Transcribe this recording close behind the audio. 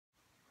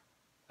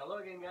Hello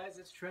again, guys.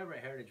 It's Trevor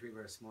at Heritage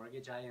Reverse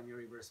Mortgage. I am your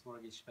reverse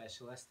mortgage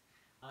specialist.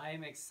 I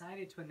am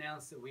excited to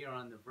announce that we are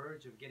on the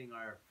verge of getting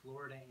our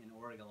Florida and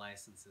Oregon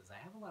licenses. I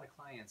have a lot of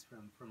clients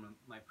from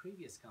my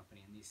previous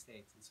company in these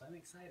states, and so I'm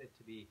excited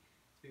to be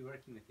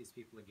working with these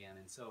people again.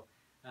 And so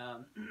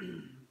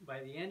by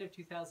the end of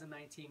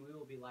 2019, we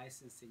will be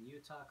licensed in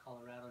Utah,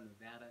 Colorado,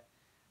 Nevada,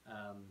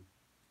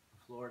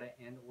 Florida,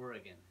 and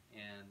Oregon,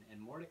 and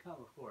more to come,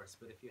 of course.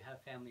 But if you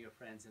have family or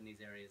friends in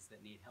these areas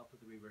that need help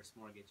with the reverse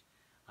mortgage,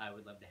 I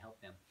would love to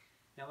help them.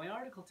 Now, my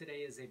article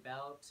today is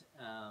about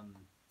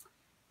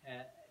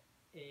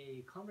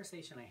a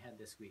conversation I had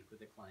this week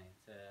with a client.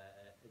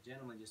 A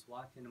gentleman just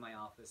walked into my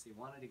office. He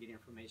wanted to get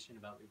information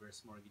about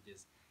reverse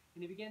mortgages,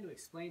 and he began to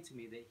explain to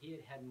me that he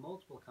had had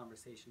multiple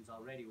conversations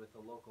already with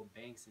the local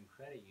banks and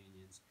credit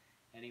unions,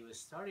 and he was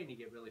starting to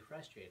get really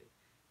frustrated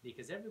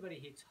because everybody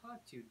he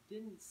talked to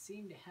didn't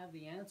seem to have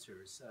the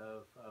answers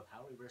of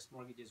how reverse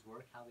mortgages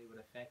work, how they would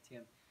affect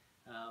him.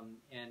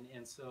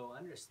 And so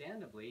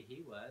understandably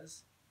he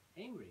was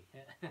angry.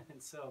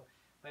 And so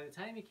by the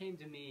time he came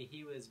to me,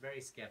 he was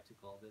very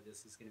skeptical that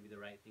this is going to be the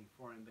right thing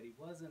for him, but he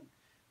wasn't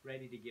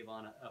ready to give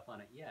up on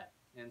it yet.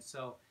 And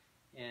so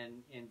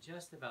in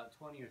just about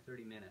 20 or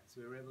 30 minutes,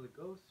 we were able to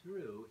go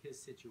through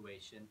his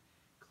situation,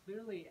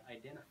 clearly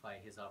identify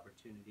his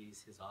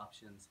opportunities, his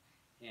options,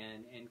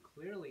 and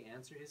clearly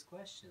answer his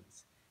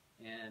questions.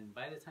 And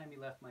by the time he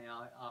left my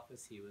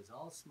office, he was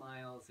all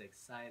smiles,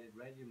 excited,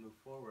 ready to move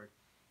forward.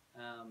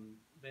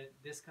 But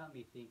this got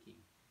me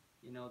thinking,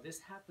 you know,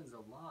 this happens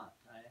a lot.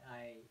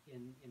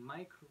 In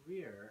my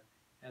career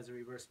as a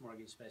reverse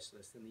mortgage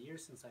specialist, in the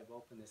years since I've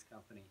opened this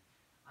company,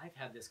 I've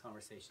had this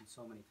conversation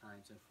so many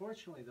times.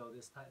 Unfortunately, though,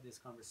 this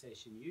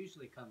conversation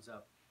usually comes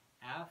up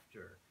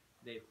after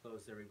they've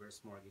closed their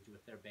reverse mortgage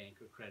with their bank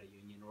or credit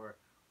union or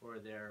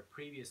their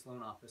previous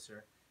loan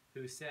officer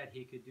who said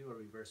he could do a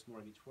reverse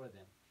mortgage for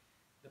them.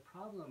 The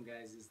problem,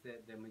 guys, is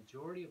that the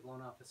majority of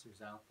loan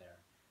officers out there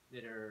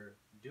that are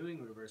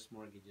doing reverse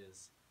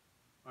mortgages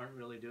aren't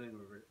really doing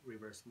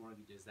reverse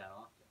mortgages that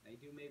often. They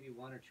do maybe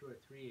one or two or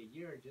three a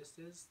year, just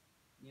as,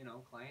 you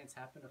know, clients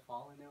happen to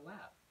fall in their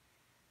lap.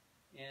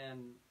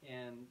 And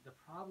the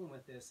problem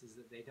with this is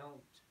that they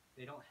don't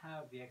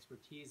have the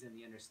expertise and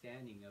the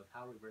understanding of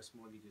how reverse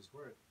mortgages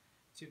work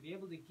to be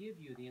able to give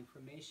you the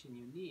information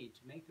you need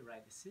to make the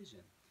right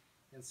decision.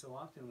 And so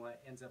often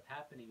what ends up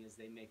happening is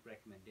they make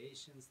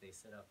recommendations, they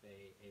set up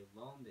a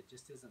loan that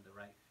just isn't the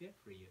right fit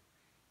for you.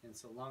 And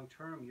so long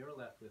term, you're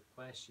left with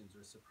questions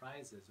or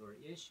surprises or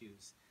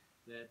issues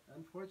that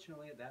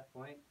unfortunately at that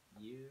point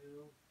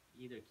you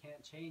either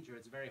can't change or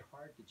it's very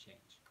hard to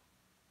change.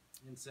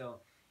 And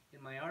so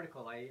in my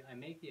article, I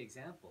make the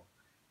example.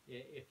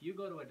 If you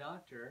go to a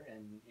doctor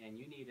and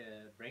you need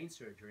a brain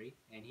surgery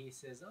and he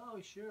says, oh,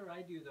 sure,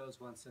 I do those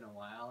once in a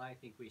while, I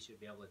think we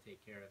should be able to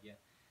take care of you.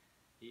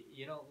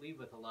 You don't leave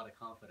with a lot of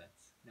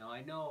confidence. Now,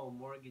 I know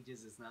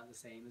mortgages is not the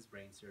same as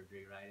brain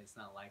surgery, right? It's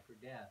not life or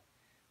death.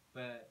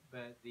 But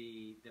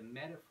the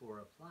metaphor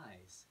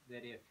applies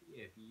that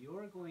if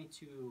you're going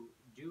to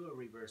do a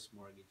reverse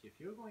mortgage, if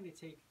you're going to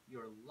take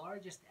your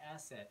largest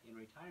asset in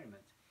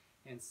retirement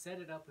and set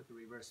it up with a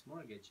reverse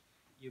mortgage,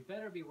 you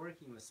better be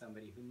working with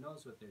somebody who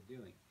knows what they're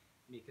doing,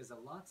 because a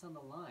lot's on the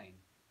line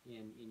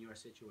in your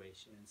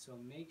situation. And so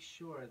make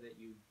sure that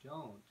you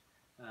don't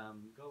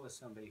go with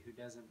somebody who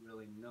doesn't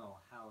really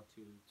know how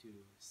to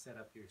set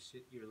up your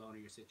loan or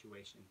your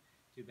situation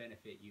to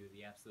benefit you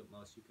the absolute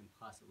most you can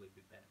possibly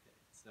be benefited.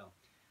 So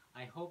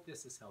I hope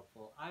this is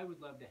helpful. I would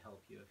love to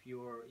help you. If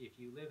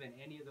you live in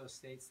any of those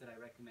states that I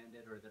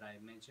recommended or that I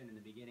mentioned in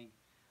the beginning,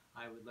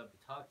 I would love to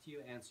talk to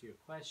you, answer your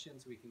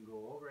questions. We can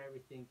go over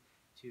everything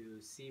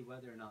to see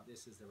whether or not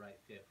this is the right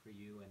fit for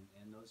you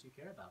and those you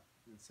care about.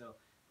 And so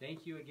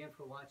thank you again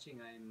for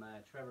watching. I'm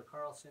Trevor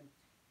Carlson.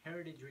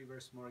 Heritage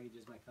Reverse Mortgage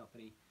is my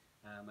company.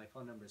 My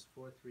phone number is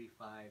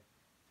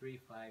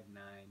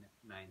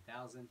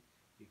 435-359-9000.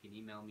 You can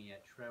email me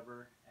at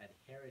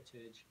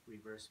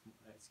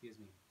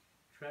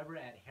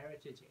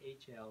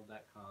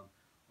trevor@heritagehl.com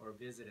or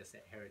visit us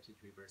at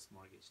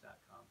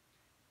heritagereversemortgage.com.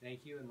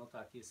 Thank you, and we'll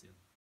talk to you soon.